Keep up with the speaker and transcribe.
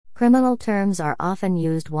Criminal terms are often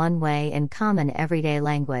used one way in common everyday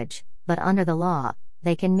language, but under the law,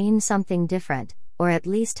 they can mean something different, or at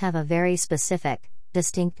least have a very specific,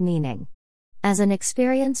 distinct meaning. As an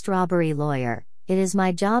experienced robbery lawyer, it is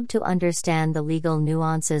my job to understand the legal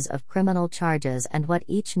nuances of criminal charges and what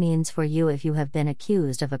each means for you if you have been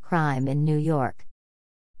accused of a crime in New York.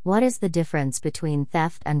 What is the difference between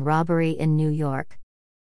theft and robbery in New York?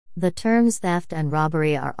 The terms theft and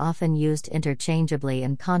robbery are often used interchangeably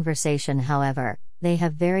in conversation. However, they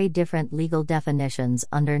have very different legal definitions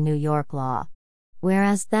under New York law.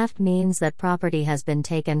 Whereas theft means that property has been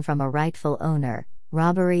taken from a rightful owner,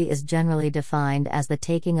 robbery is generally defined as the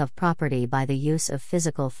taking of property by the use of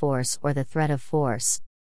physical force or the threat of force.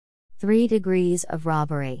 3 degrees of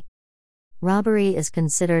robbery. Robbery is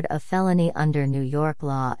considered a felony under New York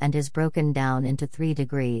law and is broken down into 3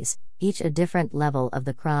 degrees, each a different level of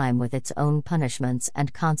the crime with its own punishments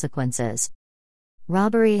and consequences.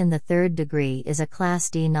 Robbery in the 3rd degree is a Class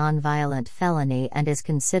D nonviolent felony and is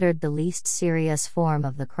considered the least serious form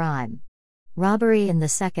of the crime. Robbery in the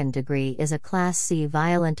 2nd degree is a Class C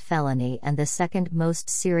violent felony and the second most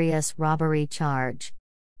serious robbery charge.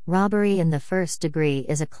 Robbery in the 1st degree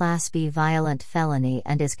is a Class B violent felony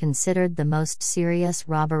and is considered the most serious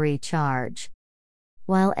robbery charge.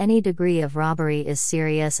 While any degree of robbery is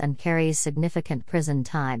serious and carries significant prison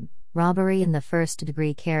time, robbery in the 1st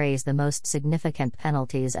degree carries the most significant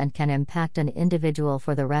penalties and can impact an individual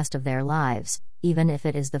for the rest of their lives, even if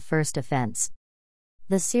it is the first offense.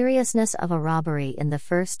 The seriousness of a robbery in the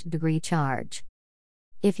 1st degree charge.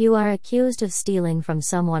 If you are accused of stealing from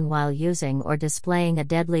someone while using or displaying a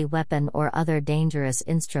deadly weapon or other dangerous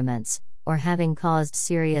instruments, or having caused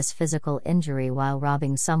serious physical injury while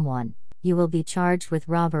robbing someone, you will be charged with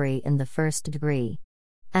robbery in the 1st degree.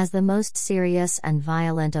 As the most serious and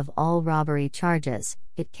violent of all robbery charges,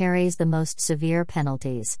 it carries the most severe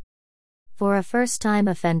penalties. For a first-time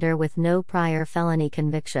offender with no prior felony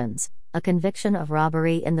convictions, a conviction of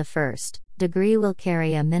robbery in the 1st degree will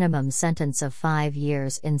carry a minimum sentence of 5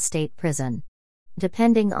 years in state prison.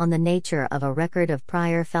 Depending on the nature of a record of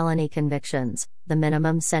prior felony convictions, the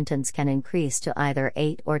minimum sentence can increase to either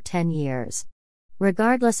 8 or 10 years.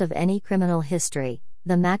 Regardless of any criminal history,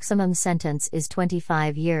 the maximum sentence is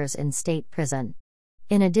 25 years in state prison.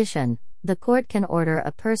 In addition, the court can order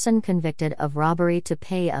a person convicted of robbery to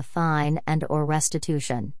pay a fine and/or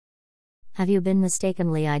restitution. Have you been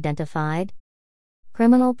mistakenly identified?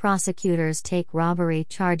 Criminal prosecutors take robbery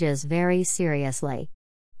charges very seriously.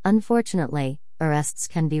 Unfortunately, arrests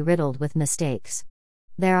can be riddled with mistakes.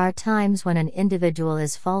 There are times when an individual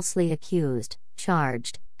is falsely accused,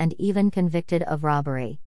 charged, and even convicted of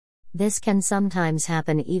robbery. This can sometimes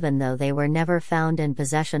happen even though they were never found in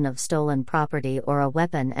possession of stolen property or a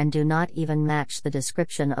weapon and do not even match the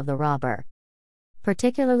description of the robber.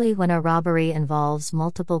 Particularly when a robbery involves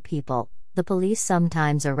multiple people, the police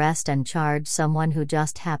sometimes arrest and charge someone who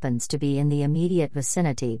just happens to be in the immediate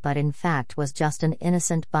vicinity but in fact was just an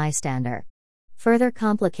innocent bystander. Further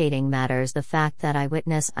complicating matters the fact that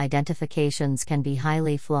eyewitness identifications can be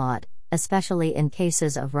highly flawed, especially in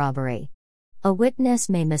cases of robbery. A witness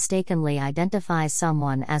may mistakenly identify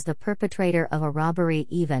someone as the perpetrator of a robbery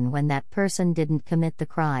even when that person didn't commit the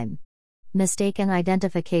crime. Mistaken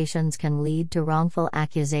identifications can lead to wrongful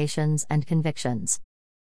accusations and convictions.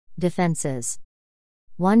 Defenses.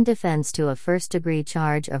 One defense to a first-degree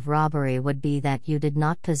charge of robbery would be that you did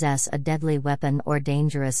not possess a deadly weapon or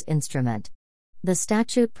dangerous instrument. The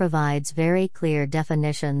statute provides very clear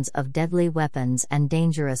definitions of deadly weapons and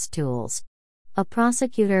dangerous tools. A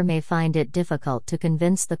prosecutor may find it difficult to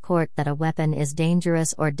convince the court that a weapon is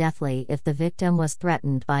dangerous or deathly if the victim was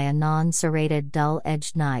threatened by a non-serrated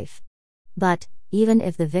dull-edged knife. But, even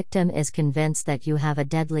if the victim is convinced that you have a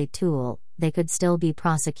deadly tool, they could still be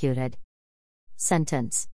prosecuted.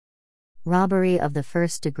 Sentence. Robbery of the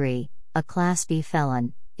 1st degree, a Class B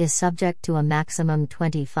felon, is subject to a maximum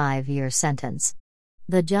 25-year sentence.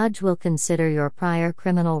 The judge will consider your prior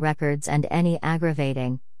criminal records and any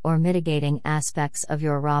aggravating or mitigating aspects of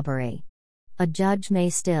your robbery. A judge may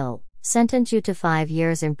still sentence you to 5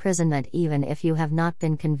 years imprisonment even if you have not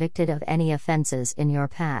been convicted of any offenses in your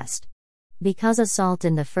past. Because assault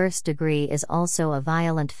in the 1st degree is also a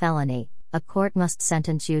violent felony, a court must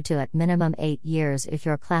sentence you to at minimum 8 years if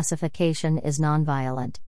your classification is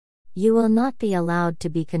nonviolent. You will not be allowed to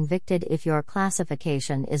be convicted if your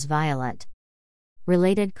classification is violent.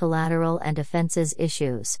 Related collateral and offenses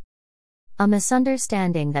issues. A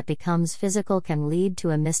misunderstanding that becomes physical can lead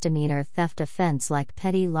to a misdemeanor theft offense like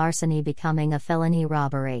petty larceny becoming a felony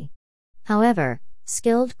robbery. However,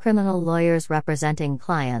 Skilled criminal lawyers representing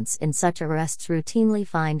clients in such arrests routinely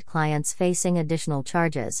find clients facing additional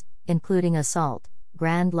charges, including assault,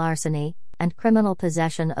 grand larceny, and criminal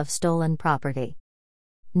possession of stolen property.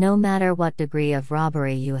 No matter what degree of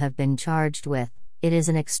robbery you have been charged with, it is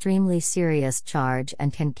an extremely serious charge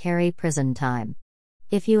and can carry prison time.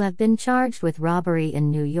 If you have been charged with robbery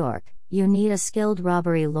in New York, you need a skilled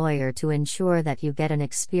robbery lawyer to ensure that you get an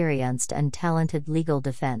experienced and talented legal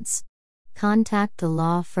defense. Contact the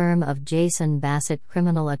law firm of Jason Bassett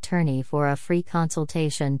Criminal Attorney for a free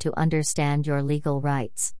consultation to understand your legal rights.